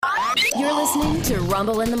You're listening to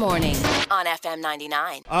Rumble in the Morning on FM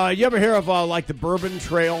 99. You ever hear of like the Bourbon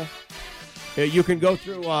Trail? You can go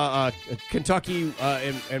through Kentucky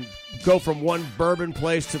and go from one bourbon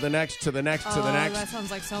place to the next, to the next, to the next. That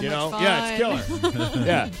sounds like so you much know? fun. Yeah, it's killer.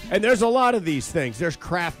 Yeah, and there's a lot of these things. There's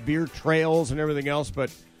craft beer trails and everything else,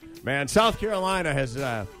 but man, South Carolina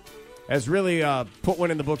has really put one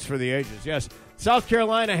in the books for the ages. Yes, South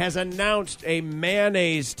Carolina has announced a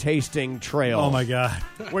mayonnaise tasting trail. Oh my God!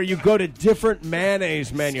 Where you go to different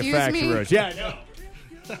mayonnaise manufacturers. Me? Yeah, I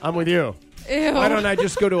know. I'm with you. Ew. Why don't I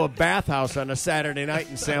just go to a bathhouse on a Saturday night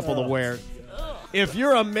and sample the wares? If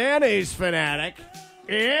you're a mayonnaise fanatic,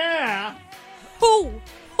 yeah. Who?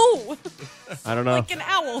 I don't know. Like an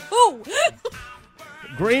owl. Who?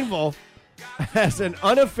 Greenville has an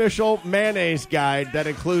unofficial mayonnaise guide that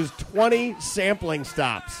includes 20 sampling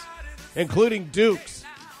stops, including Duke's,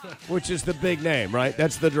 which is the big name, right?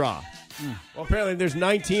 That's the draw. Well, apparently there's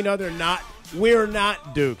 19 other we're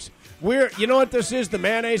not Duke's. You know what this is, the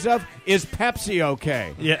mayonnaise of? Is Pepsi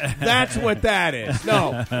okay? Yeah. That's what that is.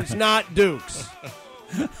 No, it's not Duke's.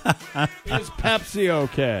 Is Pepsi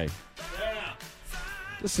okay? Yeah.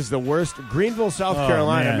 This is the worst. Greenville, South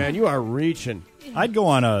Carolina, man, you are reaching. I'd go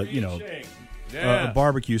on a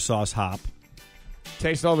barbecue sauce hop.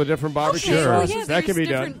 Taste all the different barbecue Okay, sauces. yeah, That can be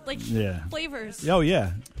there's done. different, flavors. Oh,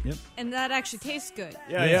 yeah. Yep. And that actually tastes good.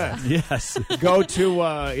 Yeah. Yes. Go to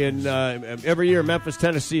every year in Memphis,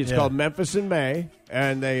 Tennessee. It's called Memphis in May,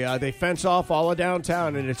 and they fence off all of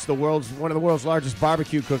downtown, and it's one of the world's largest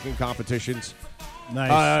barbecue cooking competitions.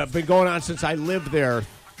 Nice. Been going on since I lived there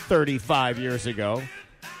 35 years ago,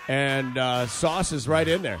 and sauce is right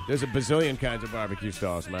in there. There's a bazillion kinds of barbecue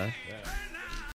sauce, man. Yeah.